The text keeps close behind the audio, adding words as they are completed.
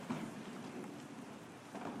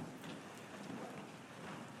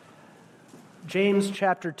James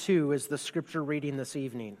chapter 2 is the scripture reading this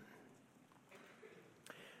evening.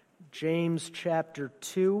 James chapter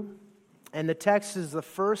 2, and the text is the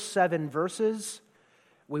first 7 verses.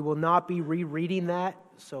 We will not be rereading that,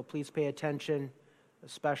 so please pay attention,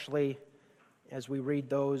 especially as we read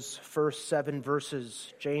those first 7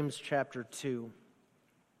 verses. James chapter 2.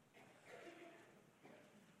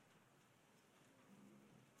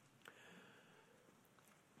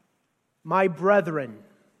 My brethren,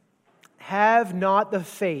 have not the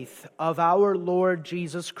faith of our Lord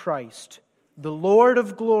Jesus Christ, the Lord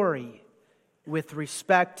of glory, with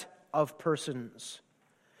respect of persons.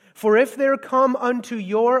 For if there come unto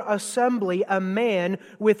your assembly a man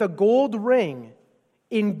with a gold ring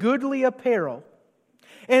in goodly apparel,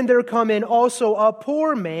 and there come in also a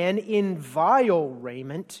poor man in vile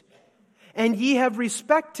raiment, and ye have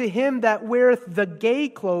respect to him that weareth the gay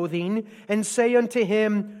clothing, and say unto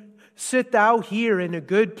him, Sit thou here in a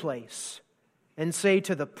good place, and say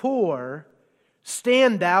to the poor,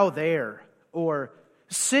 Stand thou there, or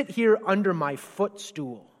sit here under my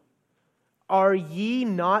footstool. Are ye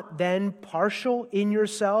not then partial in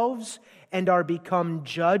yourselves, and are become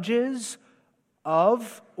judges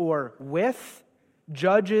of, or with,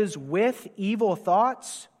 judges with evil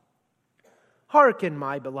thoughts? Hearken,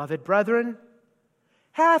 my beloved brethren,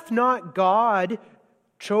 hath not God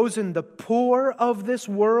chosen the poor of this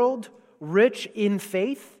world, rich in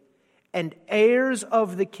faith, and heirs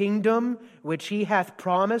of the kingdom which he hath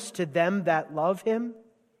promised to them that love him?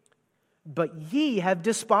 But ye have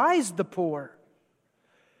despised the poor.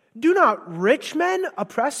 Do not rich men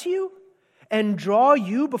oppress you, and draw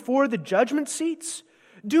you before the judgment seats?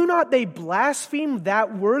 Do not they blaspheme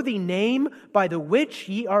that worthy name by the which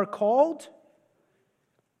ye are called?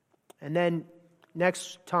 And then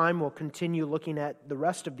next time we'll continue looking at the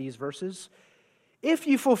rest of these verses. If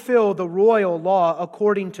you fulfill the royal law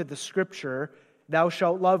according to the Scripture, thou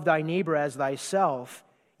shalt love thy neighbor as thyself,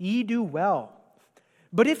 ye do well.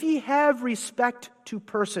 But if ye have respect to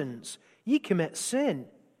persons, ye commit sin,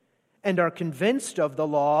 and are convinced of the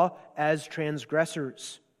law as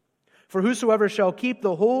transgressors. For whosoever shall keep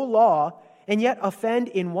the whole law, and yet offend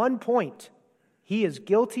in one point, he is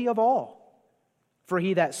guilty of all. For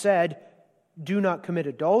he that said, Do not commit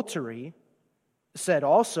adultery, said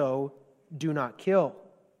also, Do not kill.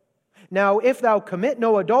 Now if thou commit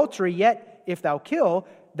no adultery, yet if thou kill,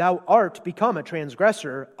 thou art become a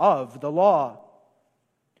transgressor of the law.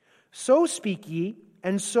 So speak ye,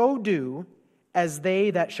 and so do, as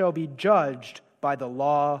they that shall be judged by the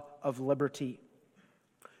law of liberty.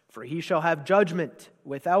 For he shall have judgment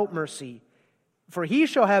without mercy. For he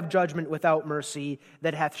shall have judgment without mercy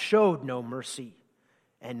that hath showed no mercy.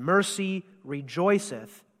 And mercy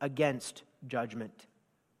rejoiceth against judgment.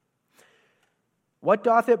 What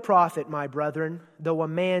doth it profit, my brethren, though a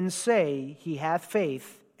man say he hath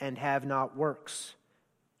faith and have not works?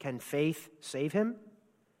 Can faith save him?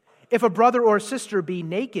 If a brother or sister be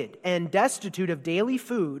naked and destitute of daily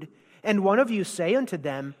food, and one of you say unto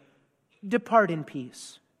them, Depart in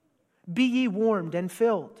peace, be ye warmed and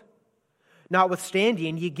filled.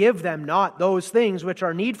 Notwithstanding, ye give them not those things which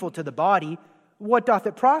are needful to the body, what doth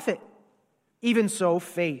it profit? Even so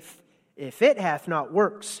faith, if it hath not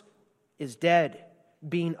works, is dead,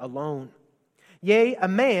 being alone. Yea, a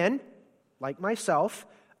man, like myself,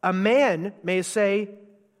 a man may say,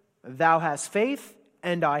 Thou hast faith,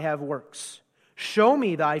 and I have works. Show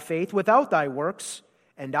me thy faith without thy works,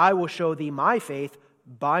 and I will show thee my faith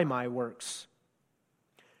by my works.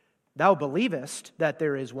 Thou believest that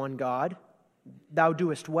there is one God. Thou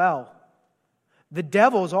doest well. The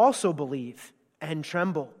devils also believe and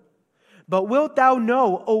tremble. But wilt thou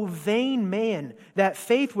know, O vain man, that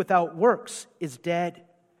faith without works is dead?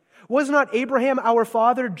 Was not Abraham our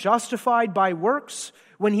father justified by works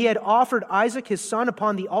when he had offered Isaac his son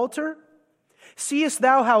upon the altar? Seest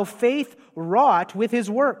thou how faith wrought with his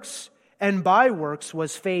works, and by works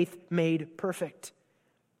was faith made perfect?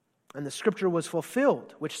 And the scripture was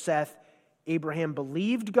fulfilled, which saith, Abraham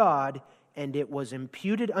believed God, and it was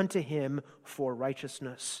imputed unto him for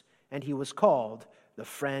righteousness, and he was called the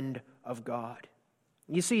friend of God.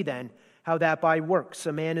 You see then how that by works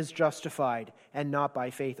a man is justified, and not by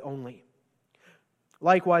faith only.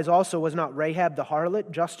 Likewise also was not Rahab the harlot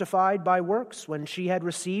justified by works when she had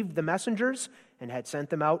received the messengers and had sent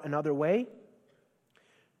them out another way?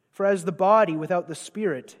 For as the body without the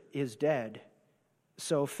spirit is dead,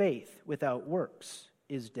 so faith without works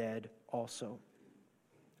is dead also.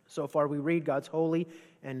 So far we read God's holy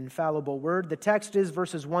and infallible word. The text is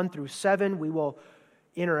verses 1 through 7. We will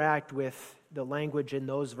interact with the language in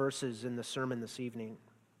those verses in the sermon this evening.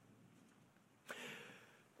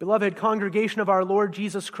 Beloved congregation of our Lord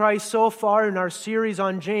Jesus Christ, so far in our series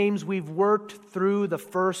on James, we've worked through the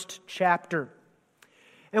first chapter.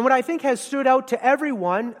 And what I think has stood out to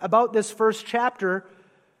everyone about this first chapter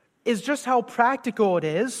is just how practical it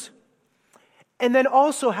is, and then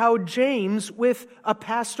also how James, with a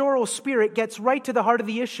pastoral spirit, gets right to the heart of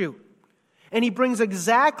the issue. And he brings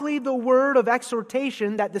exactly the word of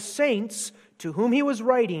exhortation that the saints to whom he was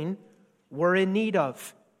writing were in need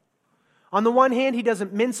of. On the one hand, he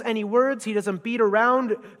doesn't mince any words, he doesn't beat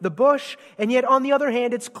around the bush, and yet on the other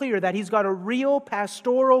hand, it's clear that he's got a real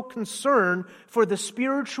pastoral concern for the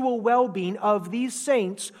spiritual well-being of these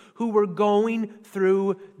saints who were going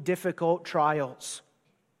through difficult trials.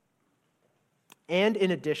 And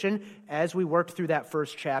in addition, as we worked through that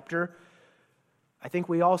first chapter, I think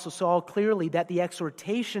we also saw clearly that the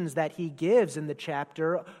exhortations that he gives in the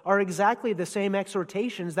chapter are exactly the same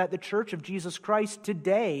exhortations that the Church of Jesus Christ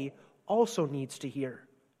today also needs to hear.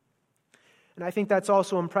 And I think that's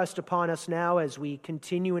also impressed upon us now as we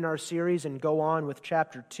continue in our series and go on with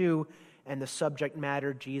chapter 2 and the subject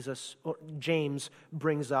matter James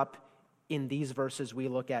brings up in these verses we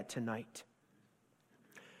look at tonight.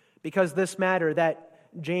 Because this matter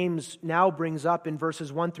that James now brings up in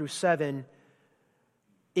verses 1 through 7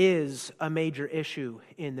 is a major issue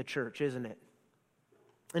in the church, isn't it?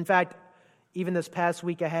 In fact, even this past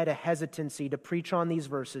week I had a hesitancy to preach on these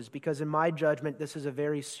verses because in my judgment this is a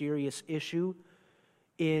very serious issue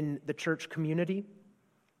in the church community.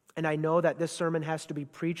 And I know that this sermon has to be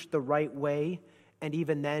preached the right way, and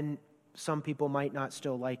even then some people might not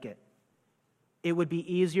still like it. It would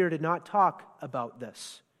be easier to not talk about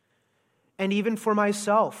this. And even for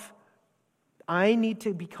myself, I need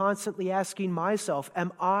to be constantly asking myself,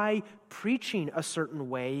 am I preaching a certain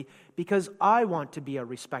way because I want to be a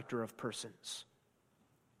respecter of persons?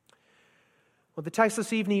 Well, the text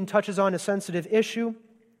this evening touches on a sensitive issue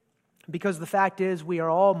because the fact is we are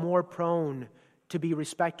all more prone to be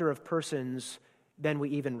respecter of persons than we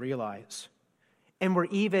even realize. And we're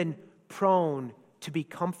even prone to be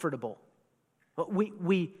comfortable.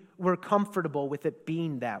 We're comfortable with it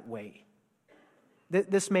being that way.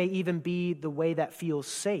 This may even be the way that feels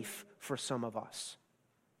safe for some of us.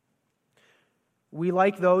 We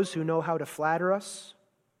like those who know how to flatter us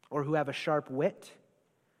or who have a sharp wit.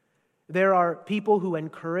 There are people who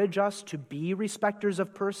encourage us to be respecters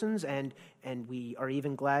of persons, and we are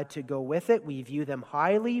even glad to go with it. We view them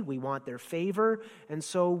highly, we want their favor, and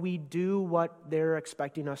so we do what they're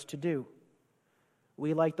expecting us to do.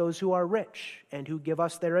 We like those who are rich and who give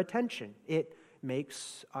us their attention. It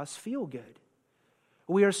makes us feel good.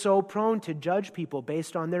 We are so prone to judge people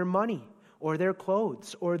based on their money, or their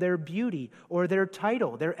clothes, or their beauty, or their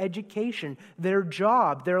title, their education, their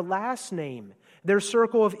job, their last name, their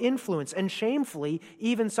circle of influence, and shamefully,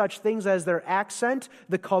 even such things as their accent,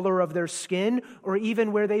 the color of their skin, or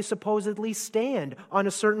even where they supposedly stand on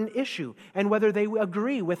a certain issue, and whether they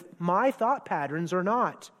agree with my thought patterns or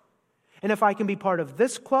not. And if I can be part of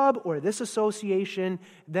this club or this association,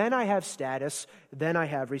 then I have status, then I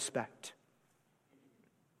have respect.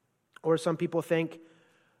 Or some people think,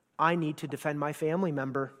 I need to defend my family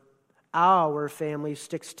member. Our family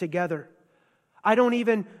sticks together. I don't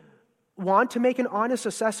even want to make an honest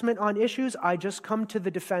assessment on issues. I just come to the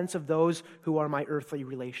defense of those who are my earthly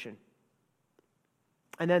relation.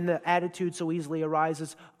 And then the attitude so easily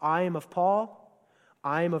arises, I am of Paul,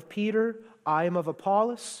 I am of Peter, I am of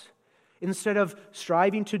Apollos. Instead of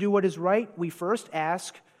striving to do what is right, we first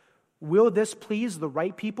ask, will this please the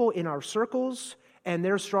right people in our circles and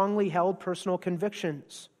their strongly held personal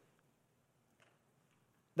convictions?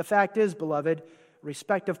 The fact is, beloved,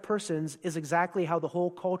 respect of persons is exactly how the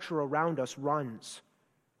whole culture around us runs.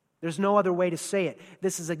 There's no other way to say it.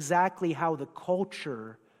 This is exactly how the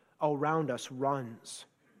culture around us runs.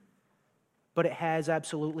 But it has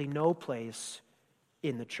absolutely no place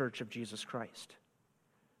in the Church of Jesus Christ.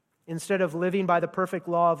 Instead of living by the perfect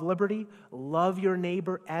law of liberty, love your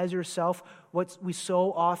neighbor as yourself, what we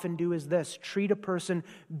so often do is this: treat a person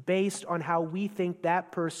based on how we think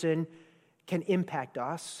that person can impact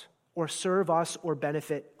us or serve us or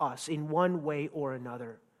benefit us in one way or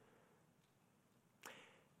another.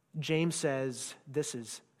 James says this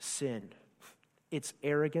is sin. It's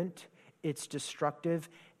arrogant, it's destructive,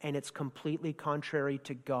 and it's completely contrary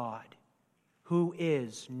to God, who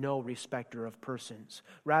is no respecter of persons.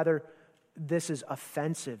 Rather, this is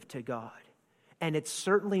offensive to God. And it's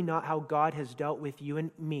certainly not how God has dealt with you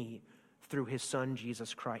and me through his Son,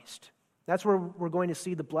 Jesus Christ. That's where we're going to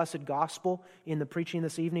see the blessed gospel in the preaching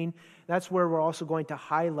this evening. That's where we're also going to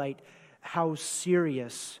highlight how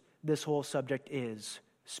serious this whole subject is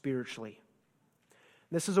spiritually.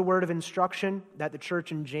 This is a word of instruction that the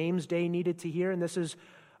church in James' day needed to hear, and this is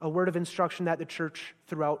a word of instruction that the church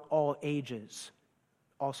throughout all ages,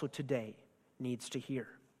 also today, needs to hear.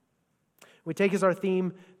 We take as our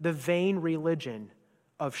theme the vain religion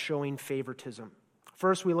of showing favoritism.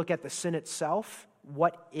 First, we look at the sin itself.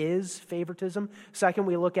 What is favoritism? Second,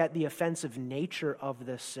 we look at the offensive nature of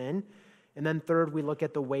this sin. And then third, we look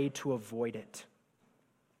at the way to avoid it.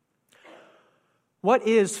 What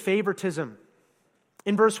is favoritism?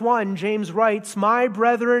 In verse 1, James writes, "My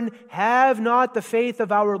brethren, have not the faith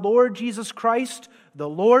of our Lord Jesus Christ, the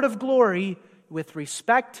Lord of glory, with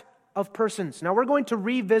respect of persons." Now, we're going to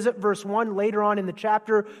revisit verse 1 later on in the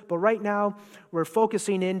chapter, but right now we're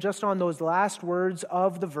focusing in just on those last words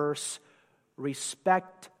of the verse,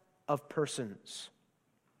 respect of persons.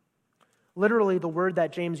 Literally, the word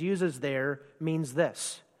that James uses there means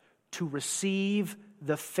this: to receive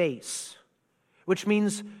the face, which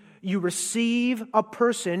means you receive a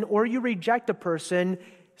person or you reject a person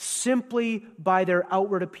simply by their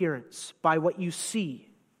outward appearance, by what you see.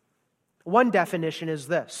 One definition is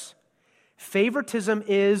this: favoritism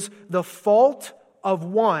is the fault of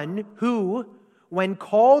one who, when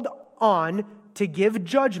called on to give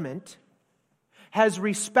judgment, has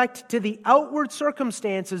respect to the outward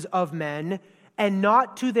circumstances of men and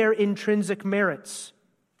not to their intrinsic merits,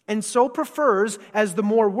 and so prefers as the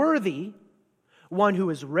more worthy one who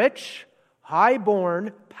is rich,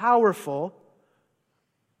 high-born, powerful,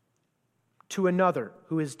 to another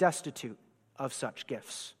who is destitute of such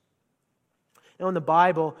gifts. Now, in the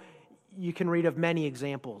Bible, you can read of many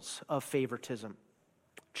examples of favoritism.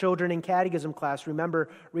 Children in catechism class, remember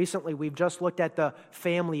recently we've just looked at the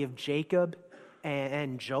family of Jacob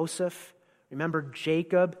and Joseph. Remember,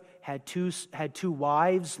 Jacob had two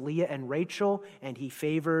wives, Leah and Rachel, and he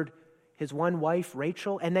favored his one wife,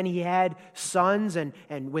 Rachel. And then he had sons, and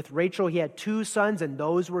with Rachel he had two sons, and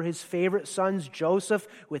those were his favorite sons, Joseph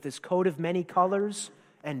with his coat of many colors,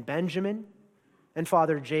 and Benjamin. And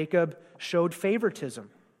Father Jacob showed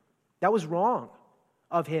favoritism. That was wrong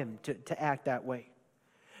of him to act that way.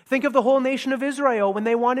 Think of the whole nation of Israel when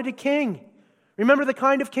they wanted a king. Remember the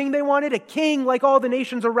kind of king they wanted? A king like all the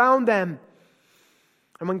nations around them.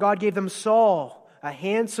 And when God gave them Saul, a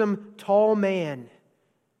handsome, tall man,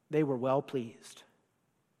 they were well pleased.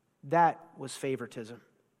 That was favoritism.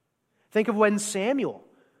 Think of when Samuel,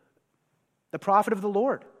 the prophet of the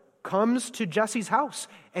Lord, comes to Jesse's house,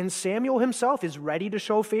 and Samuel himself is ready to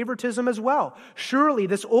show favoritism as well. Surely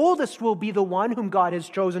this oldest will be the one whom God has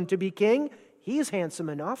chosen to be king. He is handsome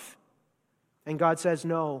enough. And God says,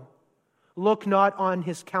 "No, look not on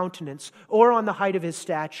his countenance or on the height of his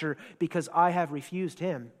stature, because I have refused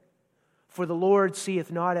him. For the Lord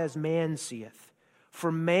seeth not as man seeth. For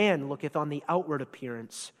man looketh on the outward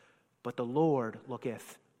appearance, but the Lord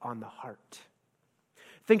looketh on the heart."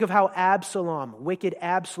 Think of how Absalom, wicked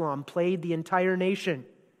Absalom, played the entire nation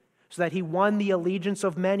so that he won the allegiance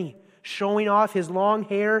of many, showing off his long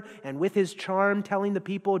hair and with his charm telling the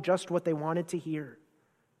people just what they wanted to hear.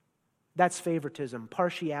 That's favoritism,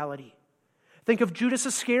 partiality. Think of Judas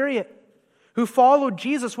Iscariot, who followed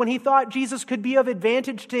Jesus when he thought Jesus could be of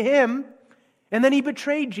advantage to him, and then he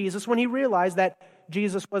betrayed Jesus when he realized that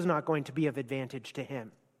Jesus was not going to be of advantage to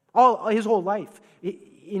him. His whole life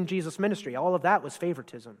in Jesus' ministry, all of that was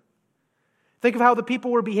favoritism. Think of how the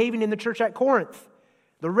people were behaving in the church at Corinth.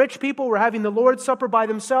 The rich people were having the Lord's Supper by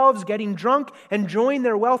themselves, getting drunk, enjoying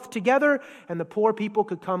their wealth together, and the poor people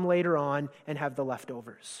could come later on and have the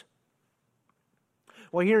leftovers.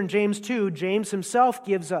 Well, here in James 2, James himself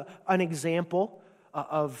gives an example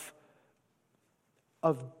of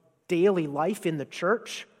daily life in the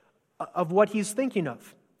church, of what he's thinking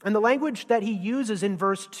of. And the language that he uses in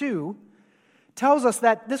verse 2 tells us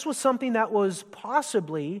that this was something that was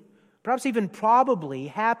possibly, perhaps even probably,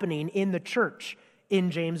 happening in the church in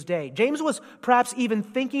James' day. James was perhaps even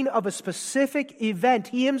thinking of a specific event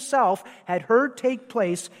he himself had heard take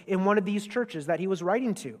place in one of these churches that he was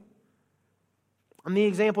writing to. And the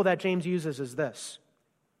example that James uses is this.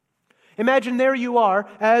 Imagine there you are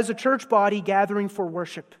as a church body gathering for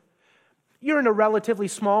worship. You're in a relatively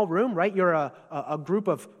small room, right? You're a group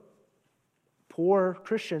of poor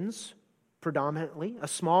Christians, predominantly, a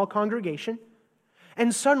small congregation.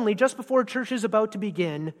 And suddenly, just before church is about to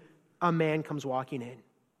begin, a man comes walking in.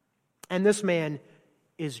 And this man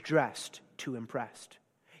is dressed to impress.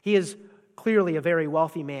 He is clearly a very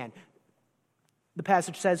wealthy man. The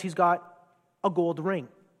passage says he's got a gold ring.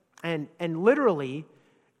 And literally,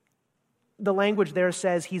 the language there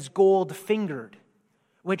says he's gold-fingered,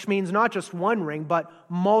 which means not just one ring, but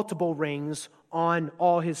multiple rings on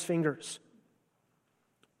all his fingers.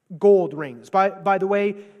 Gold rings. By the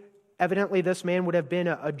way, Evidently, this man would have been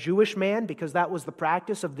a Jewish man because that was the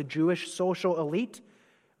practice of the Jewish social elite.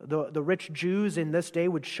 The rich Jews in this day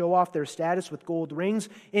would show off their status with gold rings.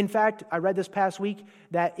 In fact, I read this past week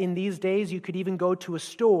that in these days you could even go to a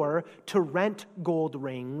store to rent gold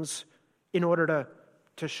rings in order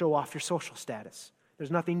to show off your social status. There's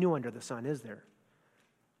nothing new under the sun, is there?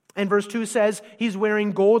 And verse 2 says he's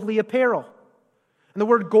wearing goldly apparel. And the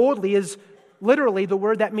word goldly is literally the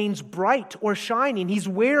word that means bright or shining. He's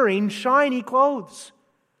wearing shiny clothes.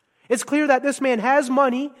 It's clear that this man has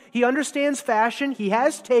money, he understands fashion, he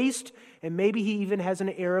has taste, and maybe he even has an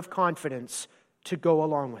air of confidence to go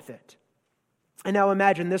along with it. And now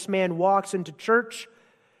imagine this man walks into church,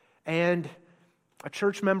 and a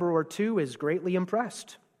church member or two is greatly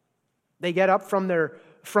impressed. They get up from their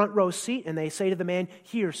front row seat and they say to the man,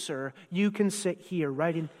 "Here, sir, you can sit here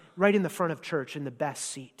right in the front of church in the best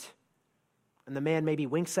seat." And the man maybe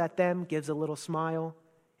winks at them, gives a little smile,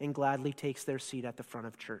 and gladly takes their seat at the front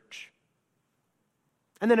of church.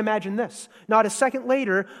 And then imagine this. Not a second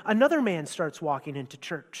later, another man starts walking into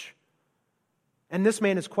church. And this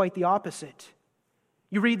man is quite the opposite.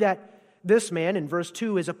 You read that this man, in verse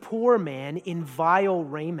 2, is a poor man in vile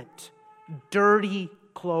raiment, dirty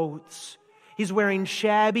clothes. He's wearing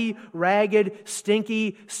shabby, ragged,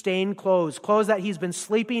 stinky, stained clothes. Clothes that he's been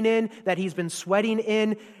sleeping in, that he's been sweating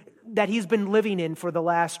in, that he's been living in for the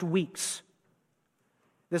last weeks.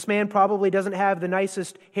 This man probably doesn't have the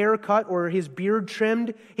nicest haircut or his beard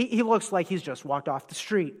trimmed. He looks like he's just walked off the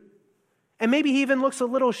street. And maybe he even looks a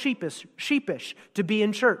little sheepish to be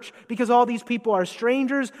in church because all these people are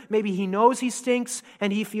strangers. Maybe he knows he stinks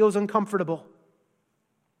and he feels uncomfortable.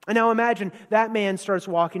 And now imagine that man starts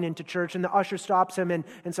walking into church and the usher stops him and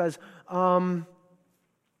says,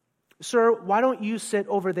 "Sir, why don't you sit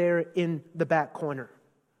over there in the back corner?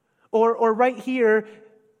 Or right here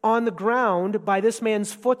on the ground by this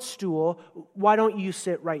man's footstool, why don't you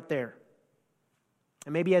sit right there?"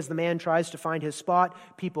 And maybe as the man tries to find his spot,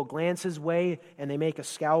 people glance his way and they make a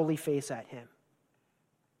scowly face at him.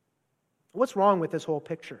 What's wrong with this whole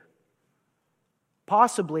picture?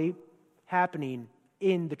 Possibly happening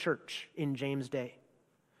in the church in James' day.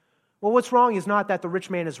 Well, what's wrong is not that the rich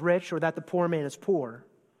man is rich or that the poor man is poor.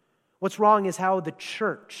 What's wrong is how the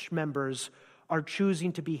church members are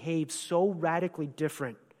choosing to behave so radically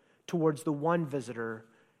different towards the one visitor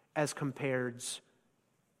as compared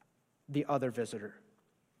the other visitor.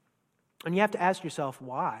 And you have to ask yourself,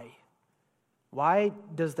 why? Why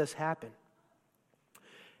does this happen?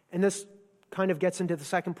 And this kind of gets into the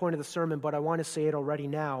second point of the sermon, but I want to say it already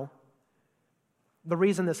now. The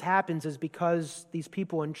reason this happens is because these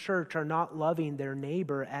people in church are not loving their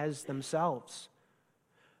neighbor as themselves,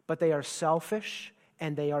 but they are selfish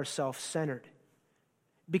and they are self-centered.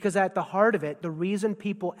 Because at the heart of it, the reason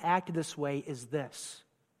people act this way is this: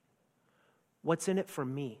 what's in it for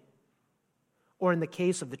me? Or in the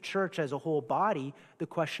case of the church as a whole body, the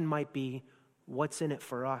question might be, what's in it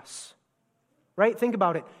for us? Right? Think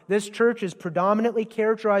about it. This church is predominantly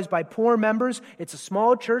characterized by poor members. It's a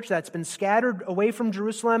small church that's been scattered away from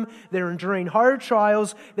Jerusalem. They're enduring hard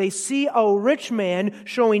trials. They see a rich man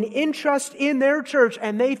showing interest in their church,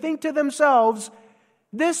 and they think to themselves,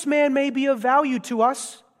 this man may be of value to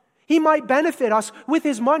us. He might benefit us with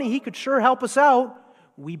his money. He could sure help us out.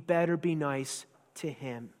 We better be nice to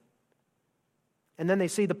him. And then they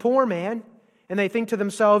see the poor man, and they think to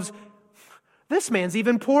themselves, this man's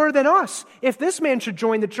even poorer than us. If this man should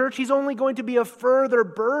join the church, he's only going to be a further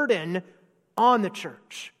burden on the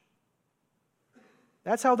church.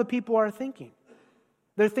 That's how the people are thinking.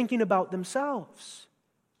 They're thinking about themselves.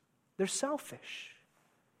 They're selfish.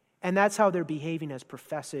 And that's how they're behaving as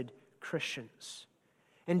professed Christians.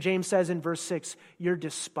 And James says in verse 6, you're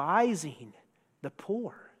despising the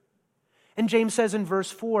poor. And James says in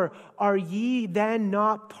verse 4, are ye then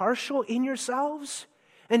not partial in yourselves,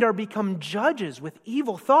 and are become judges with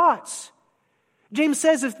evil thoughts? James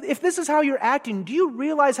says, if this is how you're acting, do you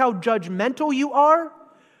realize how judgmental you are?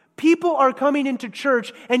 People are coming into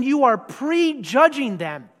church, and you are prejudging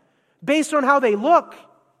them based on how they look.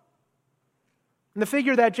 And the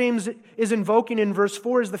figure that James is invoking in verse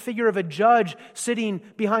 4 is the figure of a judge sitting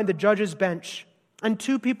behind the judge's bench. And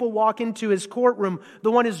two people walk into his courtroom.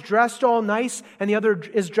 The one is dressed all nice and the other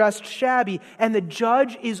is dressed shabby. And the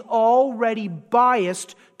judge is already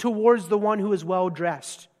biased towards the one who is well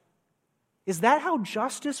dressed. Is that how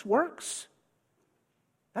justice works?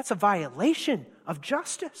 That's a violation of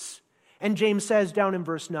justice. And James says down in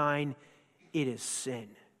verse 9, it is sin.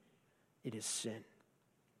 It is sin.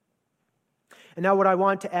 And now what I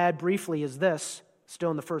want to add briefly is this,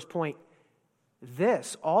 still in the first point.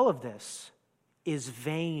 All of this, is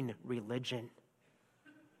vain religion.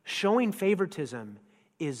 Showing favoritism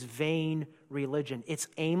is vain religion. It's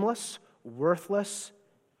aimless, worthless.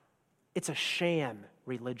 It's a sham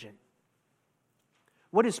religion.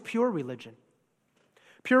 What is pure religion?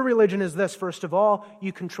 Pure religion is this. First of all,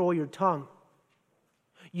 you control your tongue.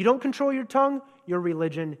 You don't control your tongue, your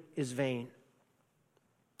religion is vain.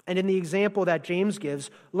 And in the example that James gives,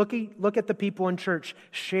 look at the people in church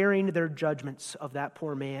sharing their judgments of that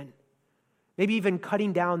poor man. Maybe even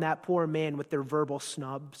cutting down that poor man with their verbal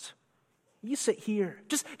snubs. You sit here.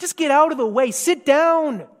 Just get out of the way. Sit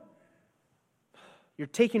down. You're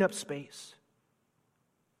taking up space.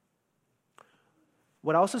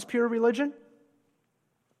 What else is pure religion?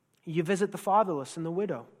 You visit the fatherless and the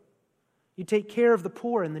widow. You take care of the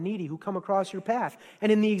poor and the needy who come across your path.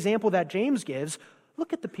 And in the example that James gives,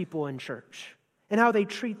 look at the people in church and how they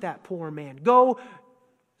treat that poor man. Go,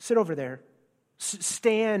 sit over there.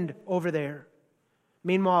 Stand over there.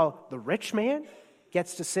 Meanwhile, the rich man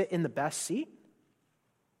gets to sit in the best seat.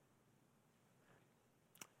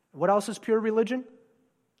 What else is pure religion?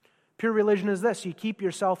 Pure religion is this. You keep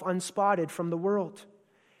yourself unspotted from the world.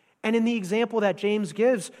 And in the example that James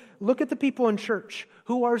gives, look at the people in church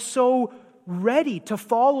who are so ready to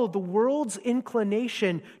follow the world's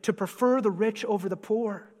inclination to prefer the rich over the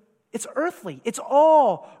poor. It's earthly. It's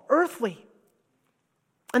all earthly.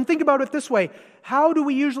 And think about it this way. How do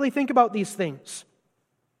we usually think about these things?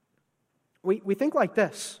 We think like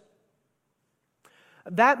this.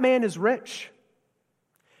 That man is rich.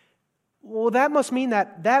 Well, that must mean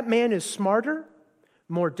that that man is smarter,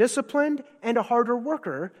 more disciplined, and a harder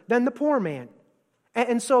worker than the poor man.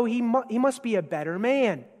 And so he must be a better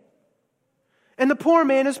man. And the poor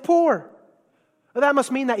man is poor. Well, that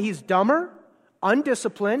must mean that he's dumber,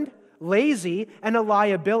 undisciplined, lazy, and a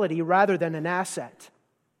liability rather than an asset.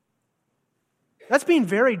 That's being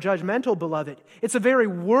very judgmental, beloved. It's a very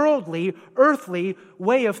worldly, earthly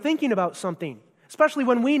way of thinking about something, especially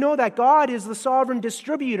when we know that God is the sovereign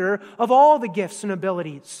distributor of all the gifts and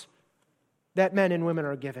abilities that men and women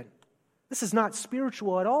are given. This is not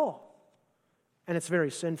spiritual at all, and it's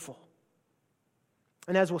very sinful.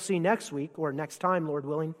 And as we'll see next week, or next time, Lord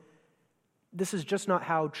willing, this is just not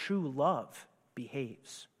how true love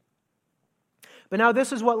behaves. But now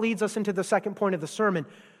this is what leads us into the second point of the sermon.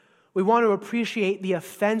 We want to appreciate the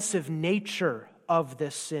offensive nature of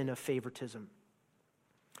this sin of favoritism.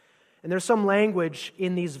 And there's some language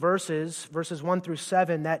in these verses 1 through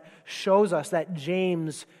 7, that shows us that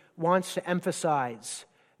James wants to emphasize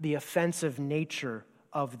the offensive nature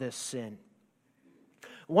of this sin.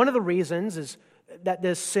 One of the reasons is that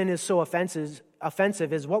this sin is so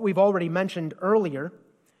offensive is what we've already mentioned earlier.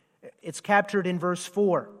 It's captured in verse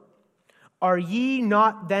 4. Are ye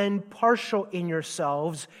not then partial in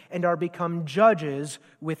yourselves and are become judges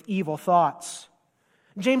with evil thoughts?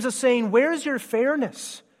 James is saying, where's your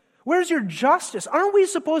fairness? Where's your justice? Aren't we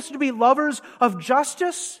supposed to be lovers of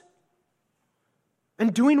justice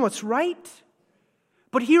and doing what's right?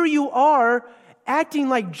 But here you are acting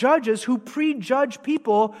like judges who prejudge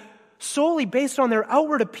people solely based on their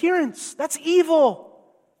outward appearance. That's evil.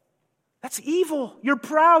 That's evil. You're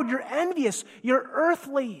proud. You're envious. You're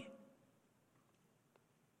earthly.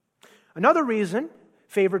 Another reason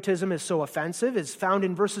favoritism is so offensive is found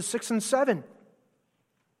in verses 6 and 7.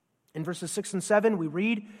 In verses 6 and 7 we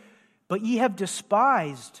read, "But ye have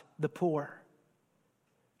despised the poor.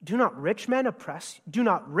 Do not rich men oppress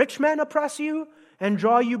you and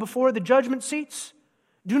draw you before the judgment seats?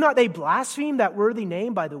 Do not they blaspheme that worthy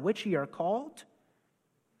name by the which ye are called?"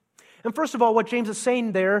 And first of all, what James is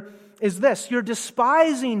saying there is this: you're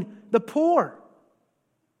despising the poor.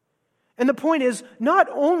 And the point is, not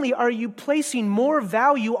only are you placing more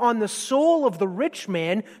value on the soul of the rich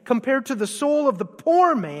man compared to the soul of the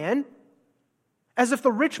poor man, as if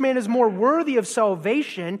the rich man is more worthy of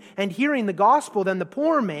salvation and hearing the gospel than the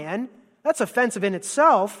poor man, that's offensive in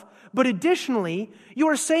itself. But additionally, you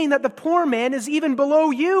are saying that the poor man is even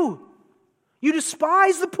below you. You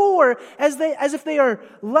despise the poor as if they are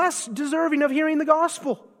less deserving of hearing the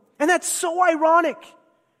gospel. And that's so ironic,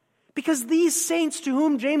 because these saints to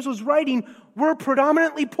whom James was writing were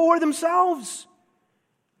predominantly poor themselves.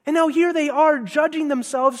 And now here they are judging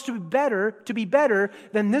themselves to be better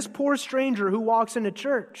than this poor stranger who walks into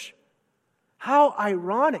church. How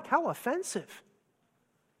ironic, how offensive.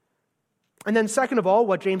 And then second of all,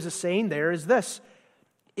 what James is saying there is this: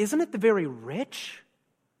 isn't it the very rich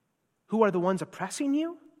who are the ones oppressing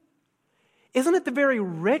you? Isn't it the very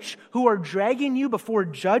rich who are dragging you before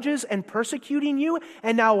judges and persecuting you?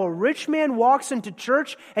 And now a rich man walks into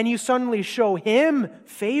church and you suddenly show him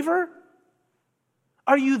favor?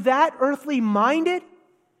 Are you that earthly minded?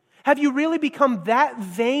 Have you really become that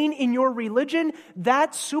vain in your religion,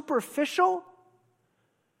 that superficial?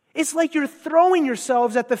 It's like you're throwing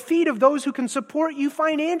yourselves at the feet of those who can support you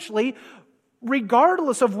financially,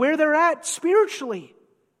 regardless of where they're at spiritually.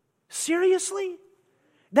 Seriously?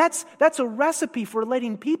 That's a recipe for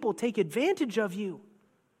letting people take advantage of you.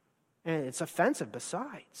 And it's offensive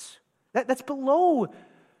besides. That's below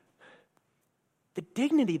the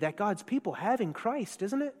dignity that God's people have in Christ,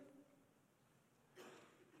 isn't it?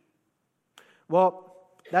 Well,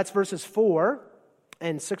 that's verses 4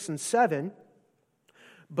 and 6 and 7.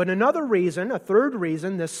 But another reason, a third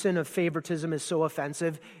reason this sin of favoritism is so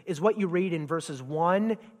offensive is what you read in verses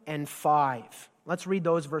 1 and 5. Let's read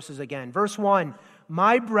those verses again. Verse 1,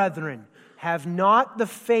 "My brethren, have not the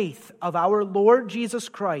faith of our Lord Jesus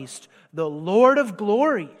Christ, the Lord of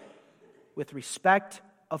glory, with respect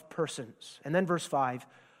of persons." And then verse 5,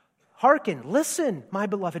 "Hearken, listen, my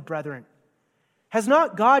beloved brethren. Has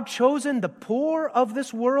not God chosen the poor of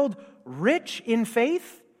this world rich in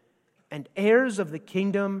faith and heirs of the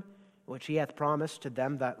kingdom which he hath promised to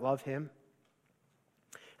them that love him?"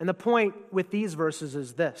 And the point with these verses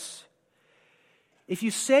is this. If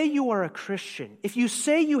you say you are a Christian, if you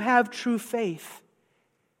say you have true faith,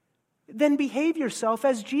 then behave yourself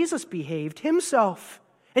as Jesus behaved himself.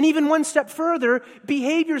 And even one step further,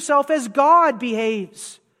 behave yourself as God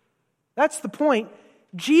behaves. That's the point.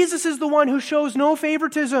 Jesus is the one who shows no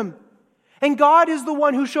favoritism. And God is the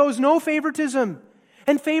one who shows no favoritism.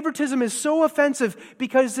 And favoritism is so offensive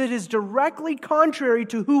because it is directly contrary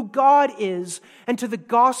to who God is and to the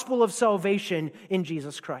gospel of salvation in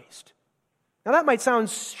Jesus Christ. Now that might sound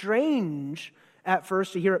strange at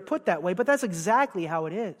first to hear it put that way, but that's exactly how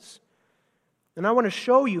it is. And I want to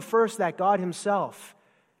show you first that God himself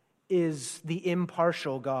is the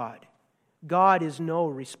impartial God. God is no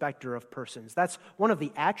respecter of persons. That's one of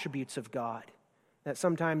the attributes of God that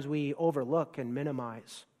sometimes we overlook and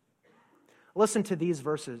minimize. Listen to these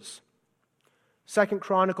verses. 2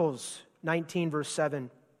 Chronicles 19, verse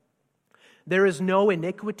 7. "There is no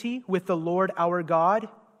iniquity with the Lord our God,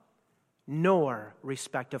 nor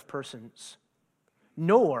respect of persons,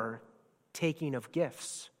 nor taking of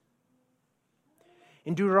gifts."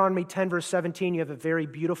 In Deuteronomy 10, verse 17, you have a very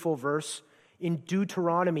beautiful verse. In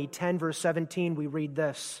Deuteronomy 10, verse 17, we read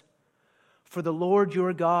this. "For the Lord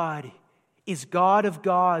your God is God of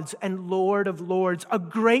gods and Lord of lords, a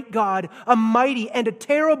great God, a mighty and a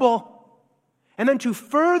terrible." And then to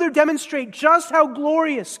further demonstrate just how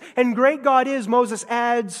glorious and great God is, Moses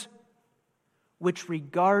adds, "which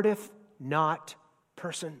regardeth not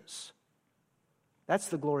persons." That's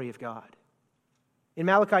the glory of God. In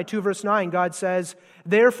Malachi 2, verse 9, God says,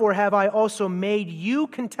 "Therefore have I also made you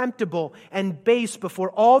contemptible and base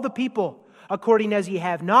before all the people, according as ye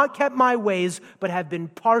have not kept my ways, but have been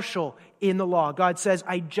partial in the law." God says,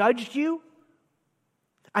 I judged you.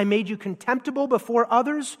 I made you contemptible before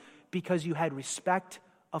others because you had respect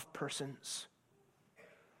of persons.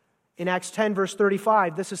 In Acts 10, verse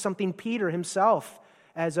 35, this is something Peter himself,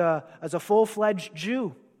 as a full-fledged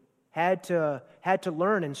Jew, had to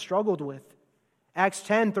learn and struggled with. Acts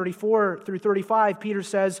 10, 34 through 35, Peter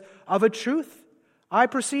says, "Of a truth, I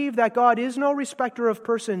perceive that God is no respecter of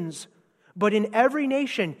persons, but in every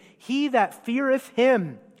nation he that feareth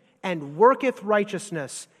him and worketh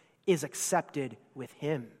righteousness is accepted with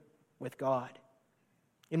him," with God.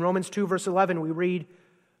 In Romans 2, verse 11, we read,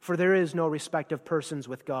 "For there is no respect of persons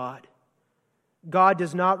with God." God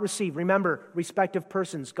does not receive, remember, respect of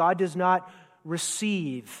persons. God does not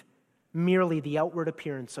receive merely the outward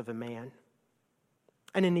appearance of a man.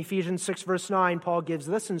 And in Ephesians 6, verse 9, Paul gives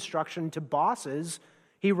this instruction to bosses.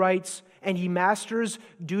 He writes, "And ye masters,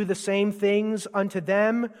 do the same things unto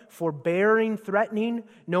them, forbearing, threatening,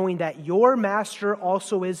 knowing that your master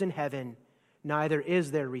also is in heaven. Neither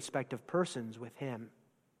is there respect of persons with him."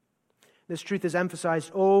 This truth is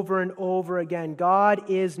emphasized over and over again. God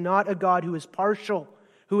is not a God who is partial,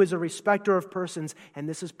 who is a respecter of persons, and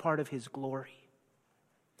this is part of his glory.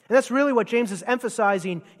 And that's really what James is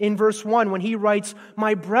emphasizing in verse 1 when he writes,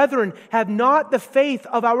 "My brethren, have not the faith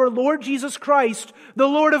of our Lord Jesus Christ, the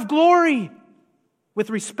Lord of glory, with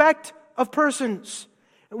respect of persons."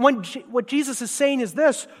 And what Jesus is saying is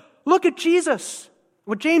this, look at Jesus.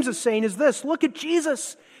 What James is saying is this, look at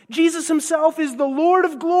Jesus. Jesus himself is the Lord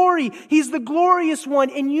of glory. He's the glorious one.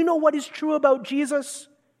 And you know what is true about Jesus?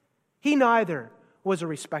 He neither was a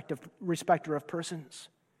respecter of persons.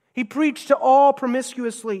 He preached to all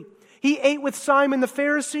promiscuously. He ate with Simon the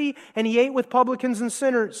Pharisee, and he ate with publicans and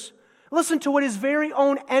sinners. Listen to what his very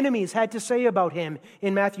own enemies had to say about him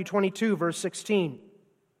in Matthew 22, verse 16.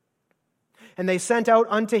 "And they sent out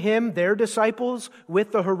unto him their disciples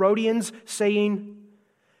with the Herodians, saying,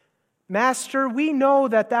 Master, we know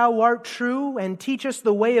that thou art true, and teachest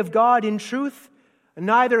the way of God in truth.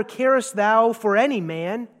 Neither carest thou for any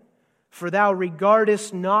man, for thou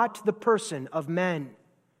regardest not the person of men.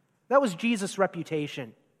 That was Jesus'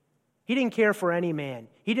 reputation. He didn't care for any man.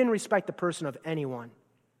 He didn't respect the person of anyone.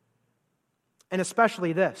 And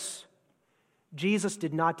especially this, Jesus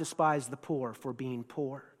did not despise the poor for being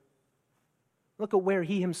poor. Look at where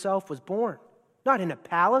he himself was born. Not in a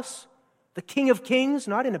palace. The King of Kings,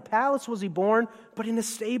 not in a palace was he born, but in a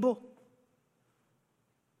stable.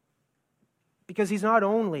 Because he's not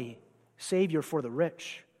only Savior for the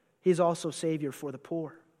rich, he's also Savior for the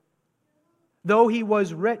poor. Though he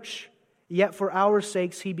was rich, yet for our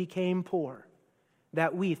sakes he became poor,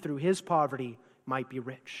 that we through his poverty might be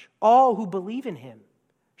rich. All who believe in him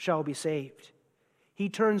shall be saved. He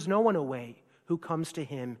turns no one away who comes to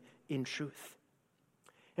him in truth.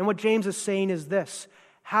 And what James is saying is this: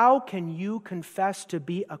 how can you confess to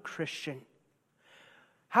be a Christian?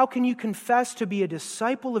 How can you confess to be a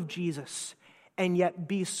disciple of Jesus and yet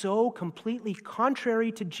be so completely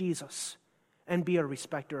contrary to Jesus and be a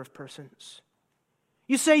respecter of persons?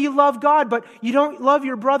 You say you love God, but you don't love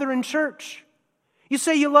your brother in church. You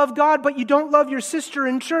say you love God, but you don't love your sister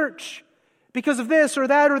in church because of this or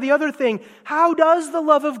that or the other thing. How does the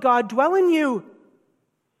love of God dwell in you?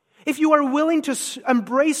 If you are willing to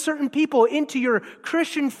embrace certain people into your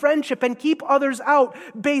Christian friendship and keep others out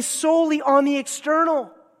based solely on the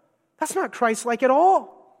external, that's not Christ-like at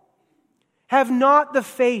all. Have not the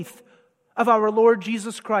faith of our Lord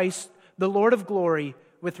Jesus Christ, the Lord of glory,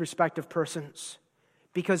 with respect of persons.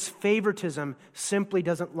 Because favoritism simply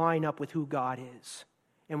doesn't line up with who God is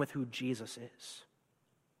and with who Jesus is.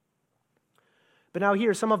 But now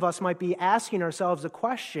here, some of us might be asking ourselves a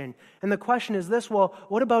question, and the question is this: well,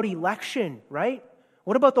 what about election, right?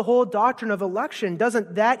 What about the whole doctrine of election?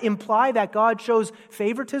 Doesn't that imply that God shows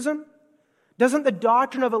favoritism? Doesn't the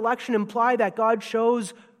doctrine of election imply that God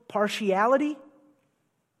shows partiality?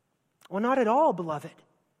 Well, not at all, beloved.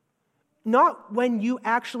 Not when you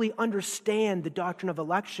actually understand the doctrine of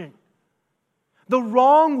election. The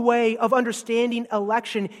wrong way of understanding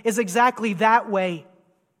election is exactly that way.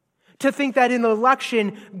 To think that in the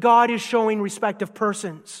election, God is showing respect of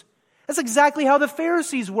persons. That's exactly how the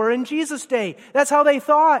Pharisees were in Jesus' day. That's how they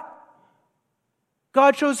thought.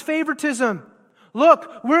 God shows favoritism.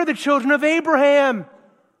 Look, we're the children of Abraham.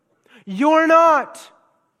 You're not.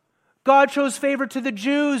 God shows favor to the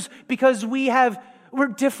Jews because we're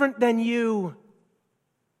different than you.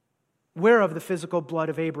 We're of the physical blood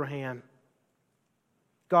of Abraham.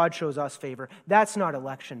 God shows us favor. That's not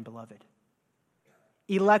election, beloved.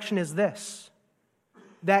 Election is this: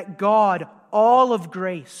 that God, all of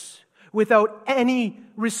grace, without any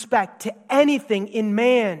respect to anything in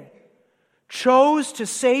man, chose to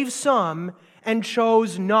save some and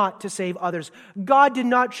chose not to save others. God did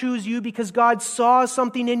not choose you because God saw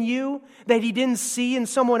something in you that He didn't see in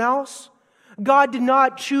someone else. God did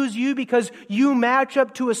not choose you because you match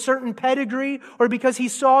up to a certain pedigree, or because He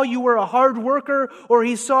saw you were a hard worker, or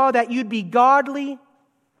He saw that you'd be godly.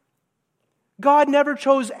 God never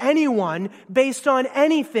chose anyone based on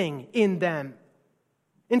anything in them.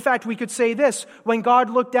 In fact, we could say this: when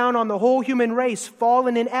God looked down on the whole human race,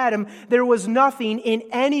 fallen in Adam, there was nothing in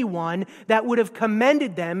anyone that would have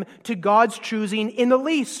commended them to God's choosing in the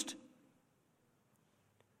least.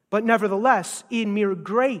 But nevertheless, in mere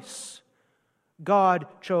grace, God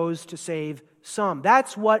chose to save some.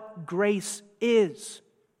 That's what grace is.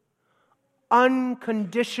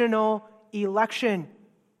 Unconditional election.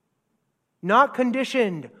 Not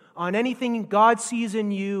conditioned on anything God sees in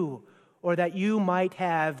you or that you might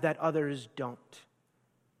have that others don't.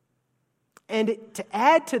 And to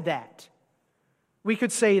add to that, we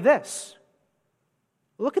could say this: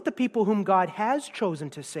 look at the people whom God has chosen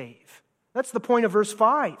to save. That's the point of verse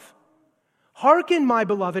 5. Hearken, my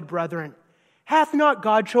beloved brethren, hath not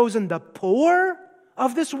God chosen the poor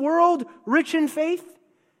of this world rich in faith,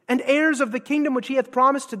 and heirs of the kingdom which He hath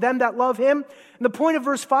promised to them that love Him? And the point of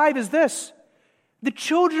verse 5 is this: the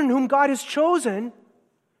children whom God has chosen,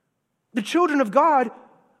 the children of God,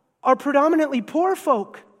 are predominantly poor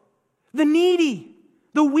folk. The needy,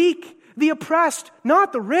 the weak, the oppressed,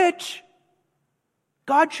 not the rich.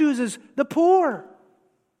 God chooses the poor.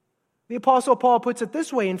 The Apostle Paul puts it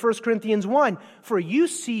this way in 1 Corinthians 1, "For you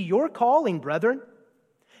see your calling, brethren,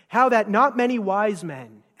 how that not many wise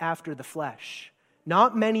men after the flesh,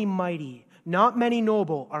 not many mighty, not many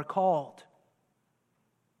noble are called."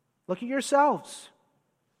 Look at yourselves,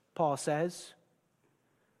 Paul says.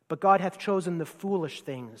 But God hath chosen the foolish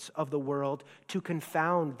things of the world to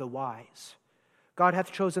confound the wise. God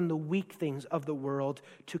hath chosen the weak things of the world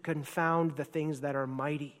to confound the things that are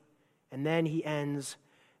mighty. And then he ends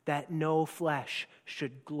that no flesh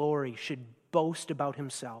should boast about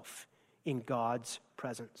himself in God's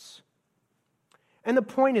presence. And the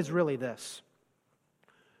point is really this.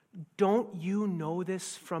 Don't you know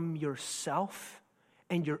this from yourself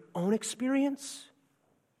and your own experience?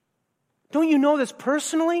 Don't you know this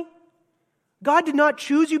personally? God did not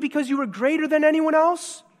choose you because you were greater than anyone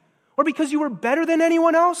else or because you were better than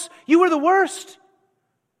anyone else. You were the worst.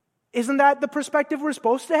 Isn't that the perspective we're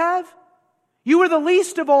supposed to have? You were the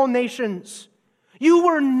least of all nations. You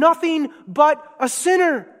were nothing but a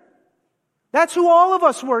sinner. That's who all of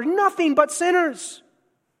us were, nothing but sinners.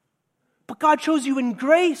 But God chose you in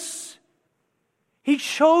grace. He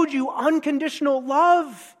showed you unconditional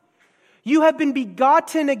love. You have been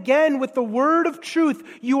begotten again with the word of truth.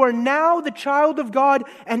 You are now the child of God,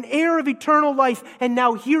 an heir of eternal life. And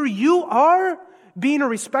now here you are, being a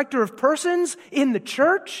respecter of persons in the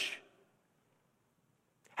church.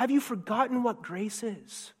 Have you forgotten what grace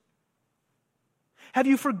is? Have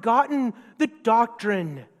you forgotten the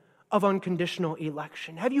doctrine of unconditional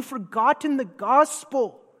election? Have you forgotten the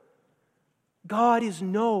gospel? God is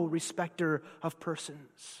no respecter of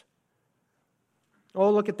persons.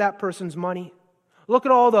 Oh, look at that person's money. Look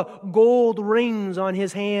at all the gold rings on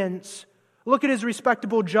his hands. Look at his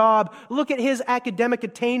respectable job. Look at his academic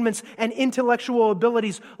attainments and intellectual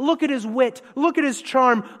abilities. Look at his wit. Look at his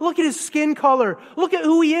charm. Look at his skin color. Look at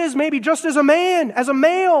who he is, maybe just as a man, as a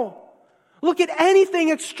male. Look at anything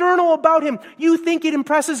external about him. You think it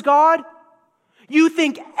impresses God? You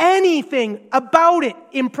think anything about it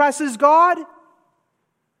impresses God?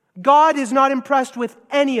 God is not impressed with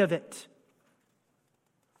any of it.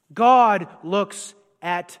 God looks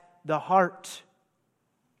at the heart.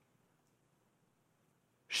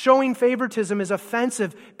 Showing favoritism is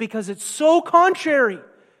offensive because it's so contrary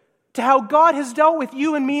to how God has dealt with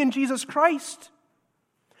you and me in Jesus Christ.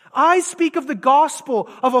 I speak of the gospel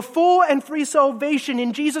of a full and free salvation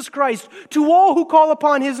in Jesus Christ to all who call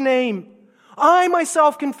upon His name. I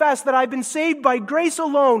myself confess that I've been saved by grace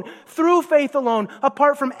alone, through faith alone,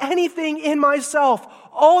 apart from anything in myself.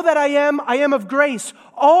 All that I am of grace.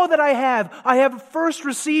 All that I have first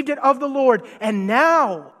received it of the Lord. And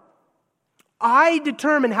now, I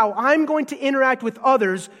determine how I'm going to interact with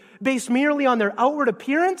others based merely on their outward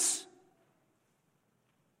appearance?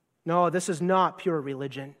 No, this is not pure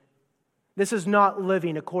religion. This is not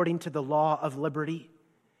living according to the law of liberty.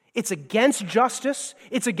 It's against justice,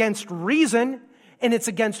 it's against reason, and it's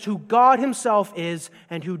against who God Himself is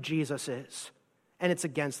and who Jesus is. And it's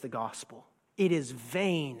against the gospel. It is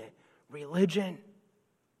vain religion.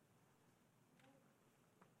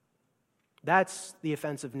 That's the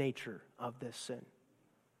offensive nature of this sin.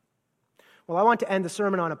 Well, I want to end the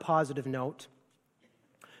sermon on a positive note.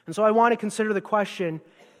 And so I want to consider the question,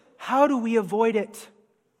 how do we avoid it?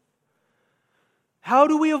 How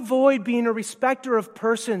do we avoid being a respecter of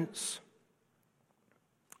persons?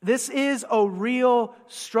 This is a real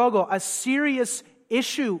struggle, a serious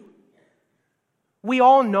issue. We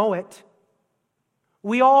all know it.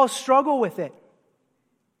 We all struggle with it.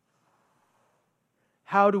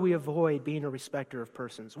 How do we avoid being a respecter of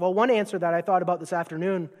persons? Well, one answer that I thought about this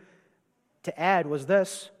afternoon to add was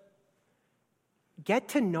this. Get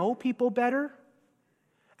to know people better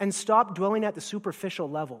and stop dwelling at the superficial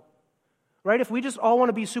level. Right? If we just all want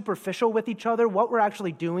to be superficial with each other, what we're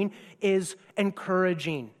actually doing is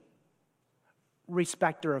encouraging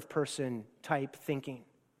respecter of person type thinking.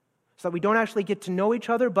 So that we don't actually get to know each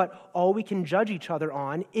other, but all we can judge each other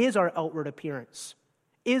on is our outward appearance,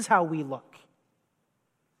 is how we look.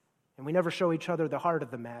 And we never show each other the heart of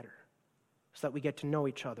the matter so that we get to know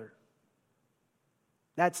each other.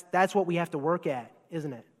 That's what we have to work at,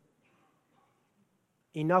 isn't it?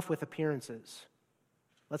 Enough with appearances.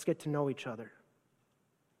 Let's get to know each other.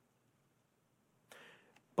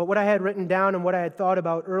 But what I had written down and what I had thought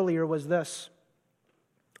about earlier was this.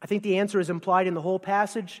 I think the answer is implied in the whole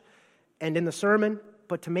passage and in the sermon,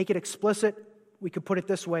 but to make it explicit, we could put it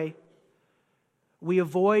this way. We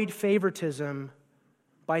avoid favoritism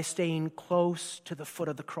by staying close to the foot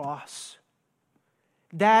of the cross.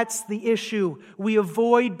 That's the issue. We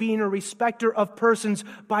avoid being a respecter of persons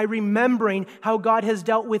by remembering how God has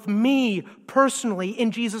dealt with me personally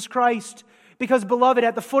in Jesus Christ. Because, beloved,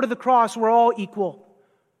 at the foot of the cross, we're all equal.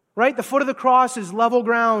 Right? The foot of the cross is level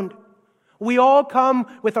ground. We all come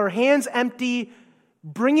with our hands empty,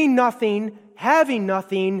 bringing nothing, having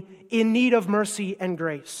nothing, in need of mercy and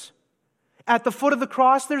grace. At the foot of the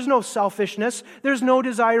cross, there's no selfishness. There's no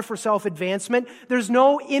desire for self-advancement. There's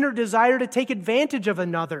no inner desire to take advantage of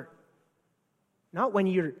another. Not when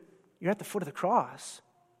you're at the foot of the cross.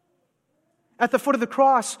 At the foot of the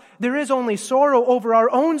cross, there is only sorrow over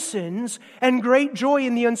our own sins and great joy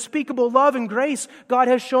in the unspeakable love and grace God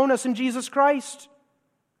has shown us in Jesus Christ.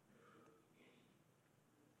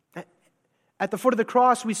 At the foot of the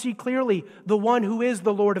cross, we see clearly the one who is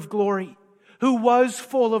the Lord of glory, who was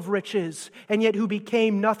full of riches, and yet who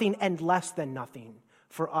became nothing and less than nothing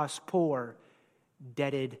for us poor,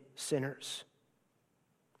 deaded sinners.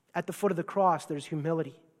 At the foot of the cross, there's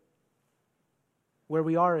humility, where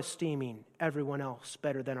we are esteeming everyone else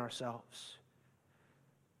better than ourselves.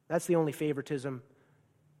 That's the only favoritism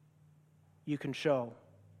you can show.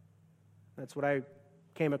 That's what I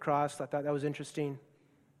came across. I thought that was interesting.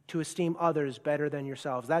 To esteem others better than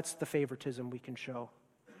yourselves. That's the favoritism we can show.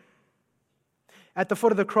 At the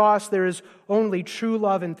foot of the cross, there is only true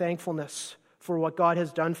love and thankfulness for what God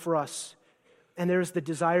has done for us. And there is the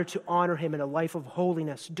desire to honor Him in a life of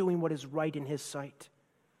holiness, doing what is right in His sight.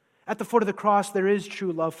 At the foot of the cross, there is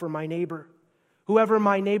true love for my neighbor, whoever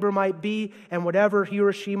my neighbor might be and whatever he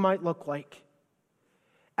or she might look like.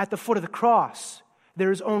 At the foot of the cross,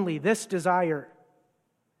 there is only this desire,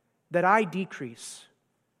 that I decrease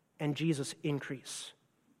and Jesus increase.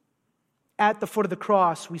 At the foot of the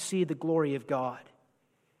cross, we see the glory of God.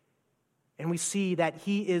 And we see that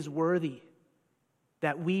He is worthy,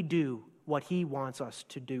 that we do what He wants us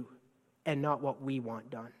to do and not what we want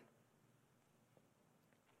done.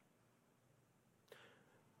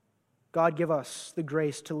 God, give us the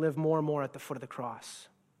grace to live more and more at the foot of the cross.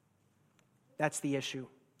 That's the issue.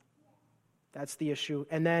 That's the issue.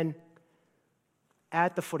 And then,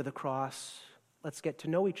 at the foot of the cross, let's get to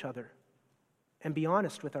know each other and be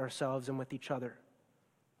honest with ourselves and with each other,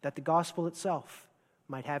 that the gospel itself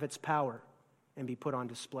might have its power and be put on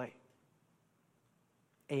display.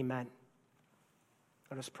 Amen.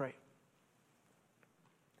 Let us pray.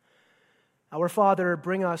 Our Father,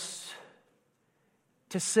 bring us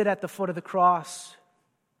to sit at the foot of the cross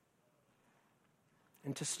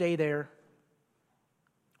and to stay there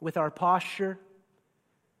with our posture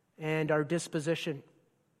and our disposition,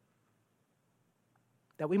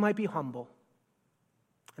 that we might be humble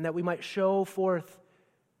and that we might show forth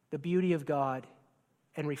the beauty of God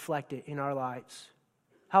and reflect it in our lives.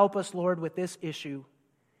 Help us, Lord, with this issue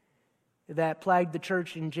that plagued the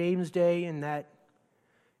church in James' day and that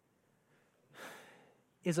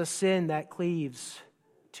is a sin that cleaves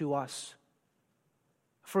to us.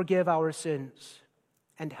 Forgive our sins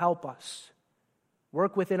and help us.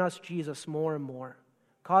 Work within us, Jesus, more and more.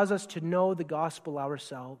 Cause us to know the gospel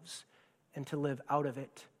ourselves and to live out of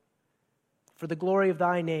it, for the glory of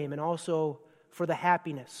Thy name and also for the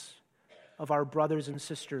happiness of our brothers and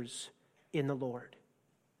sisters in the Lord.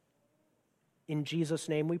 In Jesus'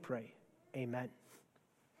 name we pray. Amen.